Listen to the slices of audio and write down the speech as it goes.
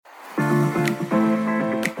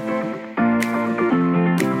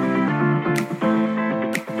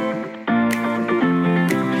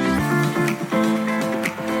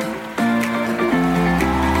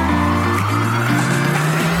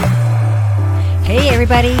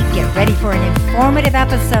everybody. Get ready for an informative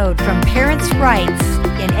episode from Parents' Rights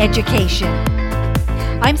in Education.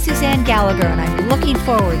 I'm Suzanne Gallagher, and I'm looking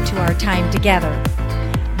forward to our time together.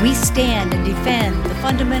 We stand and defend the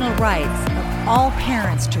fundamental rights of all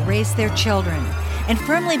parents to raise their children and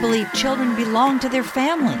firmly believe children belong to their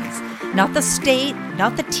families, not the state,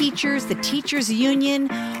 not the teachers'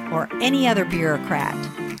 union, or any other bureaucrat.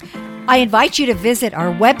 I invite you to visit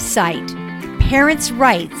our website,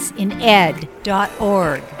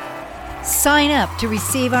 parentsrightsined.org. Sign up to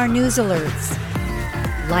receive our news alerts.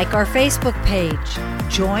 Like our Facebook page.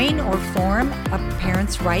 Join or form a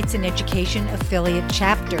Parents' Rights in Education affiliate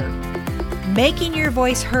chapter. Making your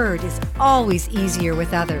voice heard is always easier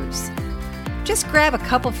with others. Just grab a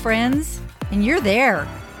couple friends and you're there.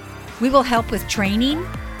 We will help with training,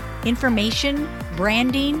 information,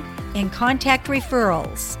 branding, and contact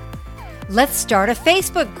referrals. Let's start a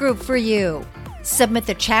Facebook group for you. Submit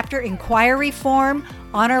the chapter inquiry form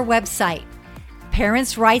on our website,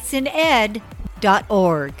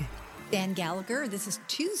 parentsrightsined.org. Dan Gallagher, this is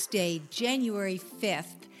Tuesday, January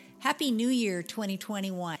 5th. Happy New Year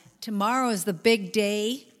 2021. Tomorrow is the big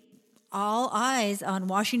day. All eyes on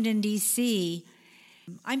Washington, D.C.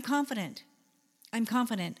 I'm confident. I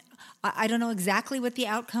don't know exactly what the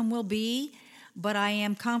outcome will be, but I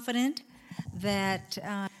am confident that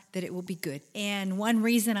it will be good. And one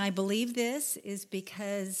reason I believe this is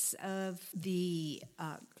because of the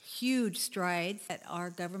huge strides that our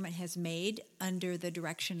government has made under the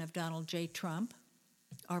direction of Donald J. Trump,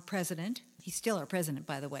 our president. He's still our president,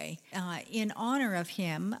 by the way. In honor of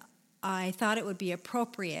him, I thought it would be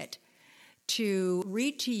appropriate to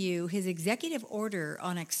read to you his executive order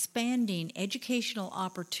on expanding educational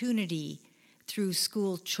opportunity through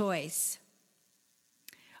school choice.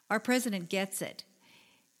 Our president gets it.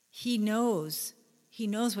 He knows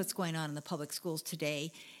what's going on in the public schools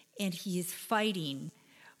today, and he is fighting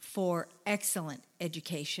for excellent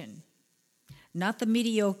education, not the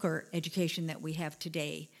mediocre education that we have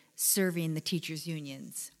today serving the teachers'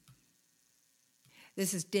 unions.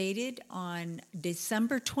 This is dated on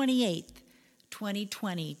December 28th,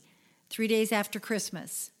 2020, 3 days after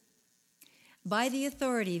Christmas. By the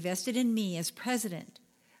authority vested in me as president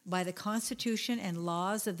by the Constitution and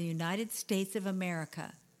laws of the United States of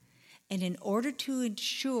America, and in order to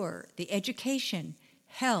ensure the education,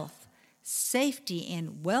 health, safety,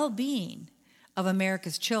 and well-being of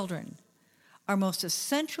America's children, our most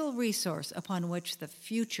essential resource upon which the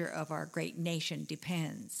future of our great nation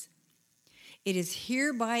depends, it is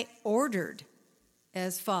hereby ordered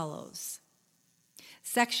as follows.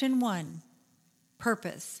 Section 1,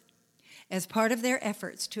 Purpose. As part of their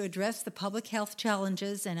efforts to address the public health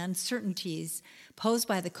challenges and uncertainties posed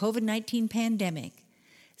by the COVID-19 pandemic,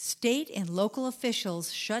 state and local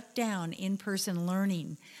officials shut down in-person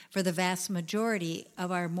learning for the vast majority of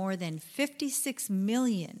our more than 56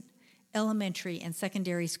 million elementary and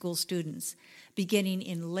secondary school students, beginning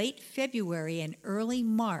in late February and early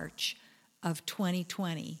March of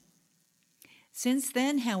 2020. Since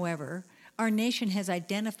then, however, our nation has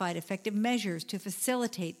identified effective measures to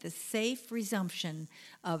facilitate the safe resumption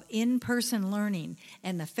of in-person learning,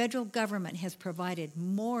 and the federal government has provided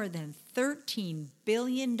more than $13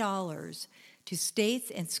 billion to states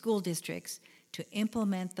and school districts to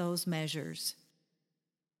implement those measures.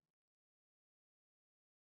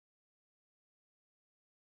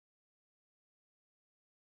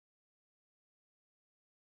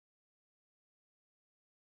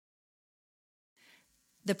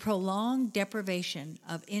 The prolonged deprivation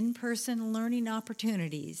of in-person learning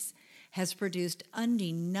opportunities has produced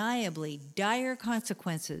undeniably dire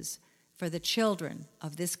consequences for the children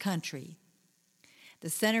of this country.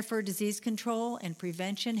 The Center for Disease Control and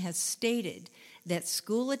Prevention has stated that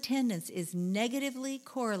school attendance is negatively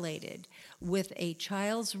correlated with a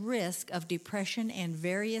child's risk of depression and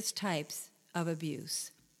various types of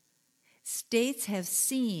abuse. States have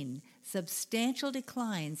seen substantial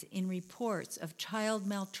declines in reports of child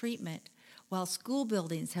maltreatment while school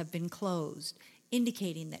buildings have been closed,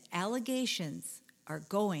 indicating that allegations are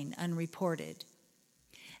going unreported.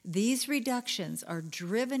 These reductions are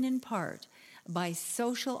driven in part by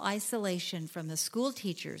social isolation from the school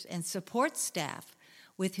teachers and support staff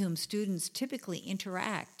with whom students typically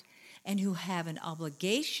interact and who have an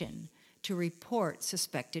obligation to report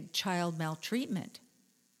suspected child maltreatment.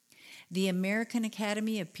 The American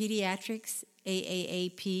Academy of Pediatrics,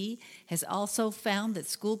 AAAP, has also found that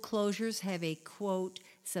school closures have a, quote,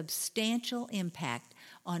 substantial impact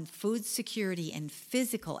on food security and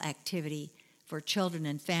physical activity for children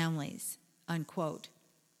and families, unquote.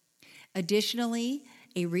 Additionally,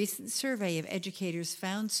 a recent survey of educators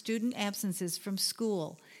found student absences from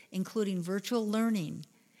school including virtual learning,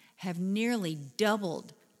 have nearly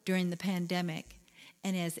doubled during the pandemic.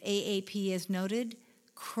 And as AAP has noted,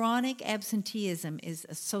 chronic absenteeism is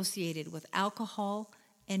associated with alcohol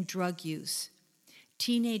and drug use,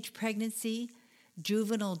 teenage pregnancy,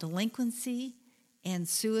 juvenile delinquency, and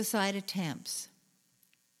suicide attempts.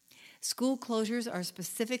 School closures are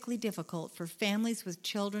specifically difficult for families with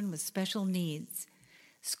children with special needs.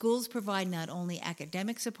 Schools provide not only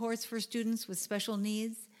academic supports for students with special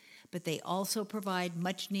needs, but they also provide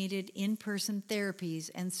much-needed in-person therapies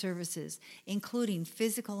and services, including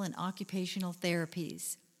physical and occupational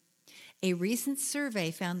therapies. A recent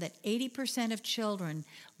survey found that 80% of children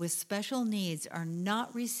with special needs are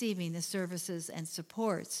not receiving the services and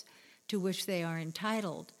supports to which they are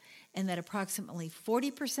entitled, and that approximately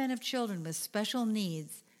 40% of children with special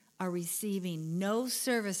needs are receiving no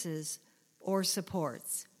services or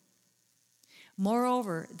supports.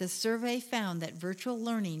 Moreover, the survey found that virtual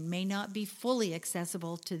learning may not be fully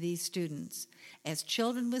accessible to these students, as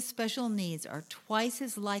children with special needs are twice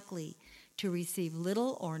as likely to receive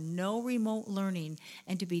little or no remote learning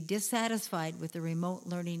and to be dissatisfied with the remote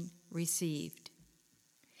learning received.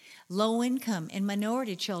 Low-income and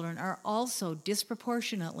minority children are also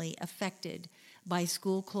disproportionately affected by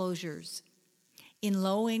school closures. In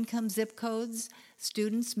low-income zip codes,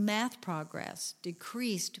 students' math progress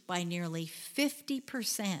decreased by nearly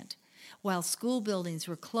 50%, while school buildings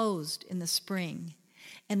were closed in the spring.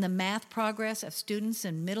 And the math progress of students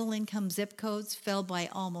in middle-income zip codes fell by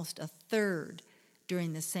almost a third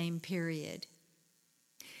during the same period.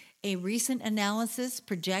 A recent analysis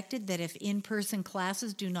projected that if in-person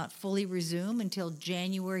classes do not fully resume until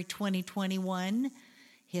January 2021,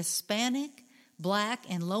 Hispanic, Black,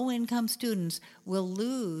 and low-income students will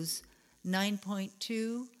lose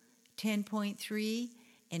 9.2, 10.3,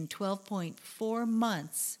 and 12.4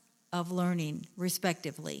 months of learning,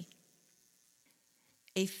 respectively.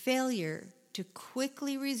 A failure to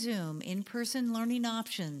quickly resume in-person learning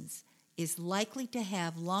options is likely to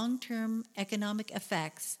have long-term economic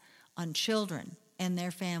effects on children and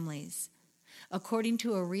their families. According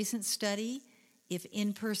to a recent study, if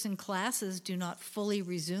in-person classes do not fully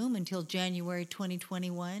resume until January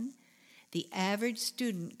 2021, the average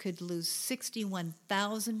student could lose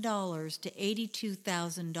 $61,000 to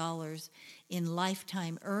 $82,000 in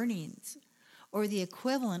lifetime earnings, or the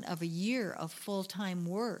equivalent of a year of full-time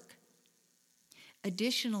work.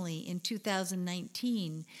 Additionally, in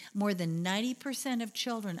 2019, more than 90% of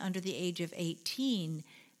children under the age of 18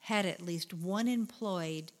 had at least one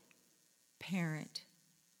employed parent.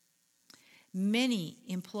 Many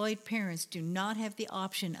employed parents do not have the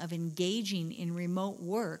option of engaging in remote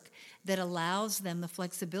work that allows them the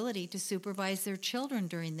flexibility to supervise their children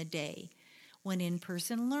during the day when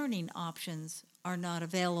in-person learning options are not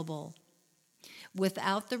available.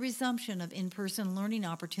 Without the resumption of in-person learning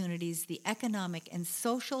opportunities, the economic and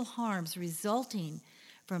social harms resulting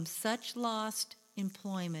from such lost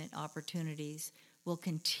employment opportunities will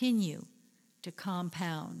continue to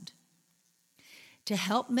compound. To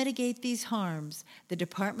help mitigate these harms, the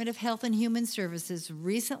Department of Health and Human Services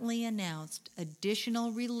recently announced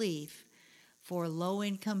additional relief for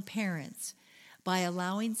low-income parents by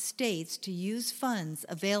allowing states to use funds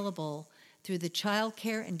available through the Child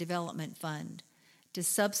Care and Development Fund to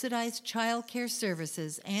subsidize child care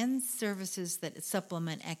services and services that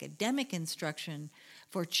supplement academic instruction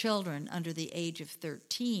for children under the age of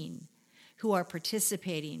 13 who are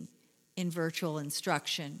participating in virtual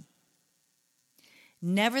instruction.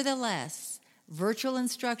 Nevertheless, virtual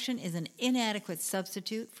instruction is an inadequate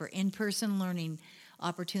substitute for in-person learning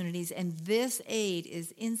opportunities, and this aid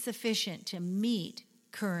is insufficient to meet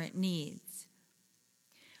current needs.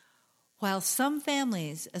 While some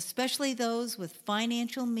families, especially those with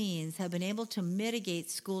financial means, have been able to mitigate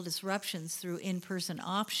school disruptions through in-person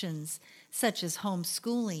options such as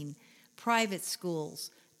homeschooling, private schools,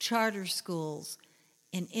 charter schools,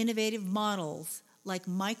 and innovative models like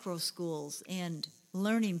micro schools and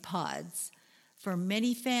learning pods, for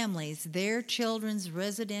many families, their children's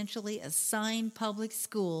residentially assigned public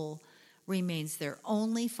school remains their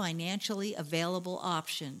only financially available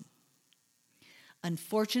option.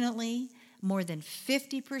 Unfortunately, more than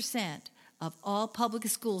 50% of all public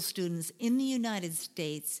school students in the United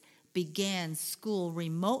States began school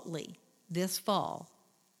remotely this fall.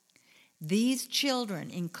 These children,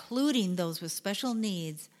 including those with special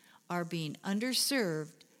needs, are being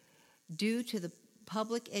underserved due to the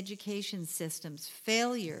public education system's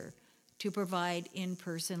failure to provide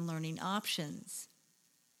in-person learning options.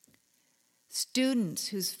 Students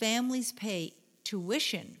whose families pay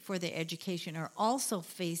tuition for their education are also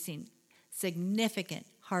facing significant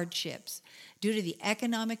hardships due to the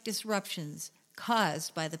economic disruptions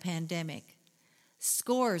caused by the pandemic.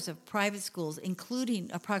 Scores of private schools, including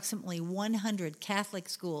approximately 100 Catholic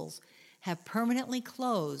schools, have permanently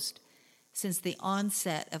closed since the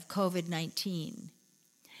onset of COVID-19.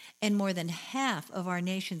 And more than half of our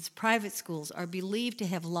nation's private schools are believed to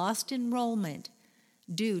have lost enrollment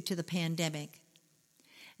due to the pandemic.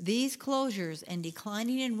 These closures and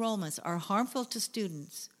declining enrollments are harmful to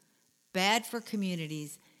students, bad for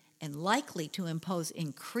communities, and likely to impose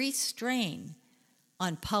increased strain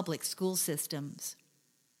on public school systems.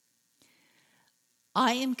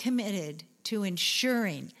 I am committed to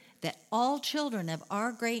ensuring that all children of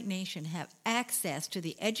our great nation have access to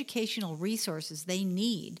the educational resources they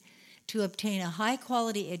need to obtain a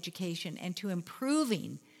high-quality education and to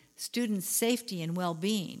improving students' safety and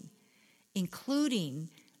well-being, including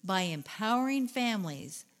by empowering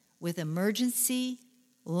families with emergency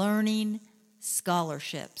learning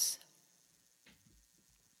scholarships.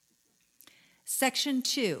 Section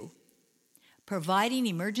 2, providing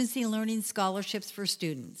emergency learning scholarships for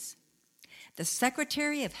students. The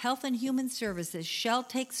Secretary of Health and Human Services shall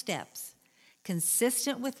take steps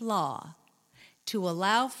consistent with law to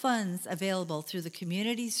allow funds available through the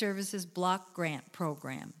Community Services Block Grant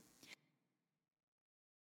Program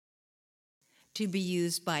to be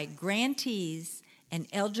used by grantees and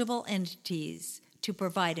eligible entities to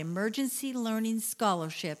provide emergency learning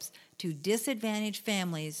scholarships to disadvantaged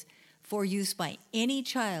families for use by any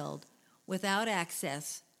child without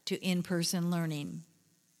access to in-person learning.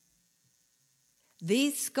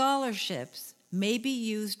 These scholarships may be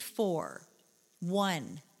used for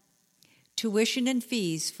 1. Tuition and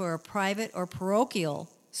fees for a private or parochial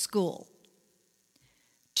school.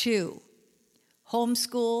 2.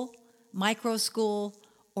 Homeschool, microschool,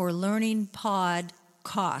 or learning pod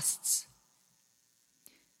costs.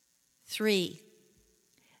 3.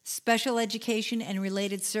 Special education and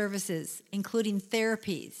related services, including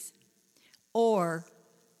therapies, or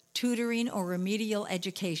tutoring or remedial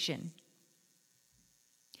education.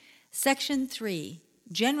 Section 3,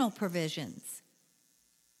 general provisions.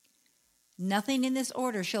 Nothing in this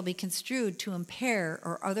order shall be construed to impair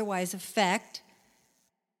or otherwise affect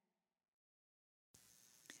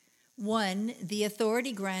 1. The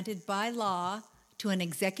authority granted by law to an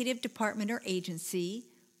executive department or agency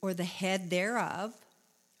or the head thereof,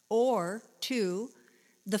 or 2.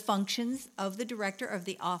 The functions of the Director of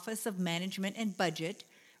the Office of Management and Budget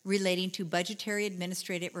relating to budgetary,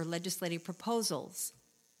 administrative, or legislative proposals.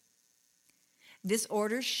 This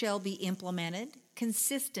order shall be implemented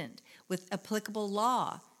consistent with applicable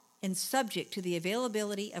law and subject to the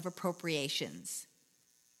availability of appropriations.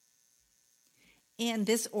 And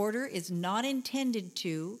this order is not intended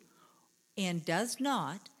to and does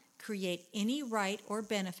not create any right or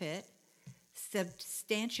benefit,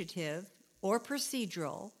 substantive or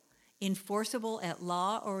procedural, enforceable at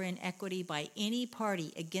law or in equity by any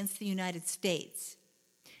party against the United States,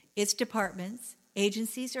 its departments,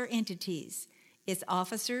 agencies, or entities, its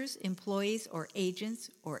officers, employees, or agents,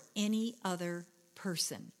 or any other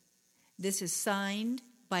person. This is signed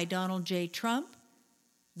by Donald J. Trump,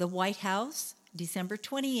 the White House, December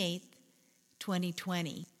 28th,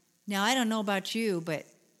 2020. Now, I don't know about you, but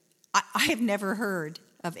I have never heard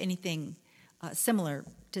of anything similar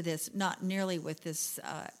to this, not nearly with this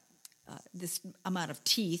amount of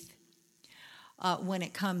teeth when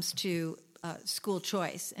it comes to school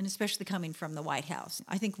choice, and especially coming from the White House.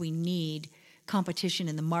 I think we need competition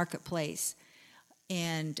in the marketplace,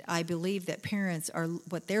 and I believe that parents are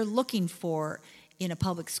what they're looking for in a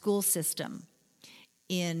public school system,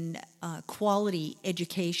 in quality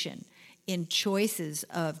education, in choices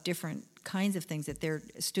of different kinds of things that their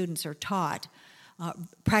students are taught,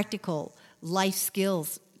 practical life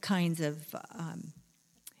skills kinds of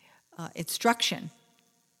instruction.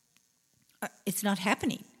 It's not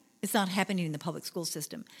happening. It's not happening in the public school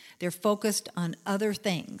system. They're focused on other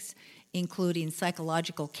things, including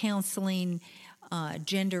psychological counseling,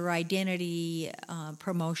 gender identity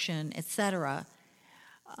promotion, etc.,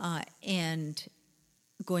 and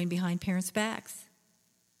going behind parents' backs,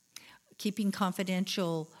 keeping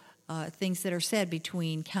confidential things that are said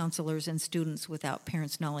between counselors and students without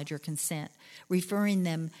parents' knowledge or consent, referring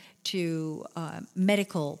them to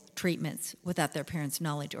medical treatments without their parents'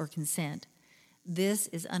 knowledge or consent. This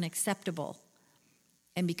is unacceptable.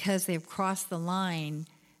 And because they've crossed the line,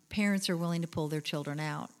 parents are willing to pull their children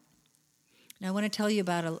out. Now, I want to tell you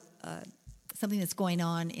about something that's going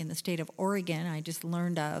on in the state of Oregon. I just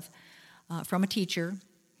learned of from a teacher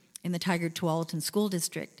in the Tigard-Tualatin School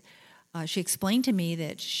District. She explained to me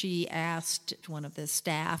that she asked one of the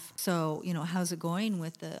staff, so, how's it going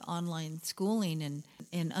with the online schooling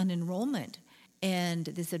and unenrollment? And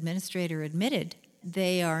this administrator admitted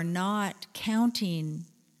they are not counting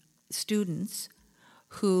students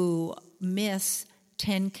who miss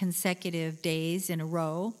 10 consecutive days in a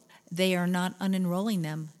row. They are not unenrolling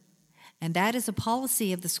them. And that is a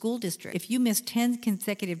policy of the school district. If you miss 10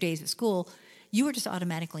 consecutive days of school, you are just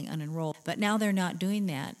automatically unenrolled. But now they're not doing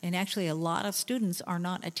that. And actually, a lot of students are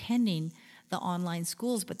not attending the online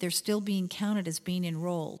schools, but they're still being counted as being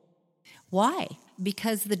enrolled. Why?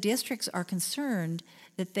 Because the districts are concerned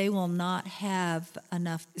that they will not have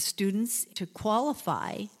enough students to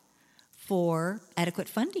qualify for adequate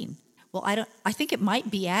funding. Well, I think it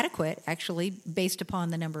might be adequate, actually, based upon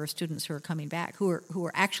the number of students who are coming back, who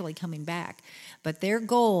are actually coming back. But their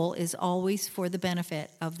goal is always for the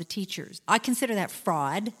benefit of the teachers. I consider that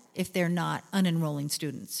fraud if they're not unenrolling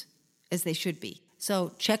students, as they should be.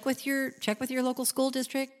 So check with your local school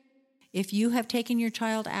district. If you have taken your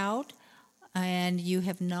child out and you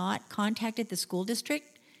have not contacted the school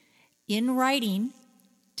district in writing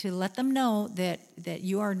to let them know that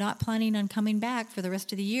you are not planning on coming back for the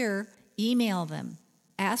rest of the year, email them.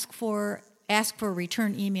 Ask for a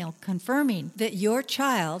return email confirming that your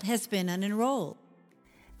child has been unenrolled.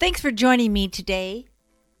 Thanks for joining me today.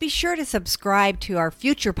 Be sure to subscribe to our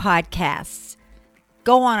future podcasts.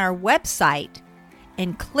 Go on our website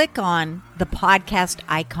and click on the podcast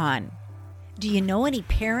icon. Do you know any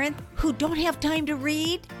parents who don't have time to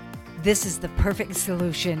read? This is the perfect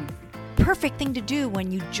solution. Perfect thing to do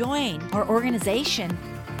when you join our organization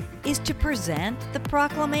is to present the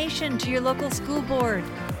proclamation to your local school board.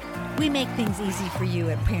 We make things easy for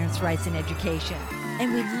you at Parents' Rights in Education,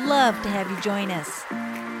 and we'd love to have you join us.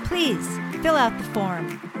 Please fill out the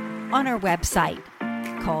form on our website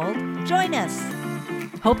called Join Us.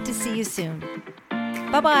 Hope to see you soon.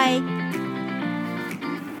 Bye-bye.